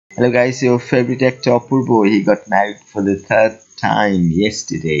Hello guys, your favorite actor Apurbo, he got married for the third time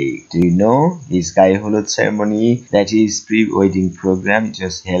yesterday. Do you know his Gaye Holud ceremony, that is pre-wedding program? It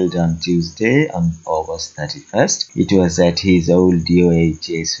was held on Tuesday on August 31st. It was at his Old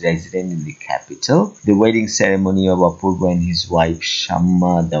DOHS residence in the capital. The wedding ceremony of Apurbo and his wife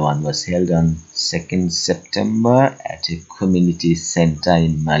Shyamma Dewan was held on 2nd September at a community center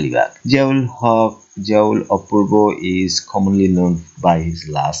in Malibagh. Ziaul Apurba is commonly known by his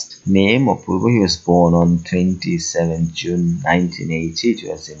last name Apurbo. He was born on 27 June 1980. It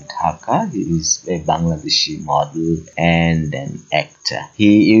was in Dhaka. He is a Bangladeshi model and an actor.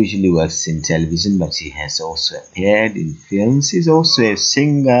 He usually works in television, but he has also appeared in films. He's also a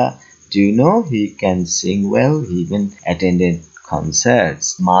singer. Do you know he can sing well? He even attended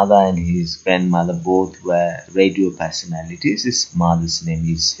concerts. Mother and his grandmother both were radio personalities. His mother's name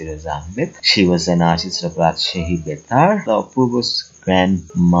is Firoza Ahmed. She was an artist of Rajshahi Betar. Apurbo's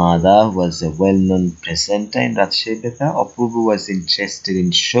grandmother was a well-known presenter in Rajshahi Betar. Apurbo was interested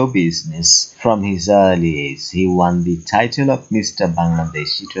in show business from his early age. He won the title of Mr.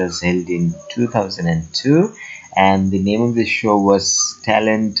 Bangladeshi. It was held in 2002. And the name of the show was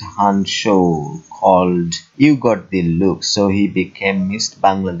Talent Hunt Show called You Got the Look. So he became Mr.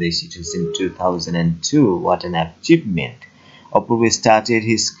 Bangladesh. It was in 2002. What an achievement. Apurbo started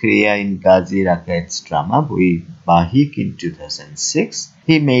his career in Gazi Rakat's drama Boi Bahik in 2006.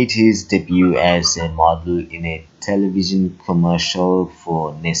 He made his debut as a model in a television commercial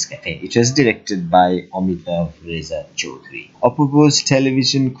for Nescafe. It was directed by Amitav Reza Chaudhary. Apurbo's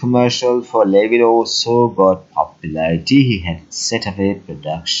television commercial for Levitt also got popularity. He had set up a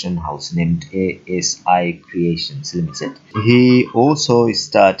production house named ASI Creations Limited. He also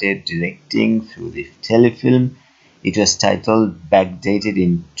started directing through the telefilm. It was titled Backdated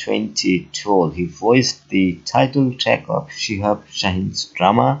in 2012. He voiced the title track of Shihab Shahin's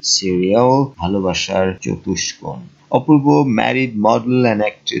drama serial Bhalobashar Chotushkon. Apurbo married model and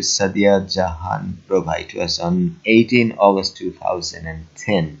actress Sadia Jahan Prabha. It was on 18 August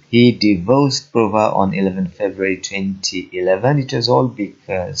 2010. He divorced Prabha on 11 February 2011. It was all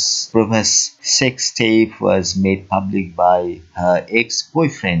because Prabha's sex tape was made public by her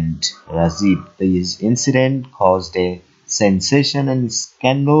ex-boyfriend Razib. This incident caused a sensation and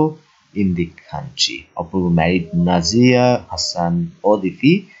scandal in the country. Apurbo married Nazia Hassan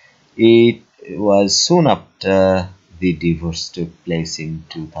Odifi. It was soon after the divorce took place in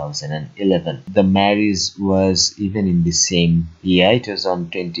 2011. The marriage was even in the same year. It was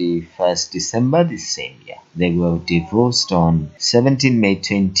on 21st December the same year. They were divorced on 17 May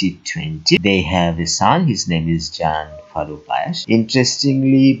 2020. They have a son. His name is Ziaul Faruq Apurba.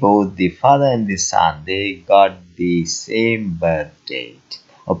 Interestingly, both the father and the son, they got the same birth date.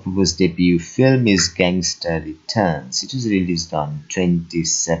 Apurbo's debut film is Gangster Returns. It was released on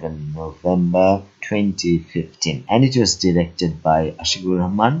 27 November 2015 and it was directed by Ashikur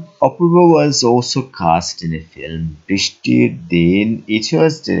Rahman. Apurbo was also cast in a film Bishtir Din. It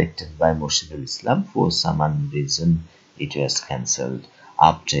was directed by Moshidul Islam. For some unknown reason, it was cancelled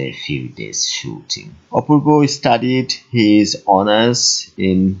after a few days shooting. Apurbo studied his honors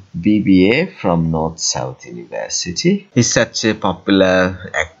in BBA from North South University. He's such a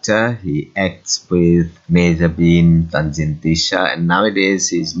popular actor. He acts with Mezabin, Tanzin Tisha, and nowadays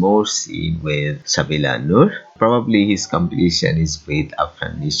he's more seen with Sabila Noor. Probably his competition is with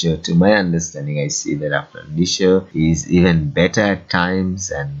Afran Nisho. To my understanding, I see that Afran Nisho is even better at times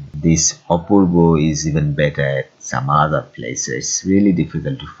and this Apurbo is even better at some other places. It's really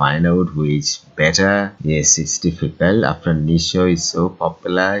difficult to find out who is better. Yes, it's difficult. Afran Nisho is so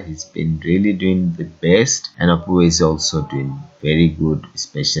popular. He's been really doing the best and Apurbo is also doing very good,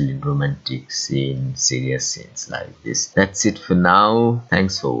 especially in romantic scenes, serious scenes like this. That's it for now.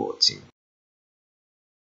 Thanks for watching.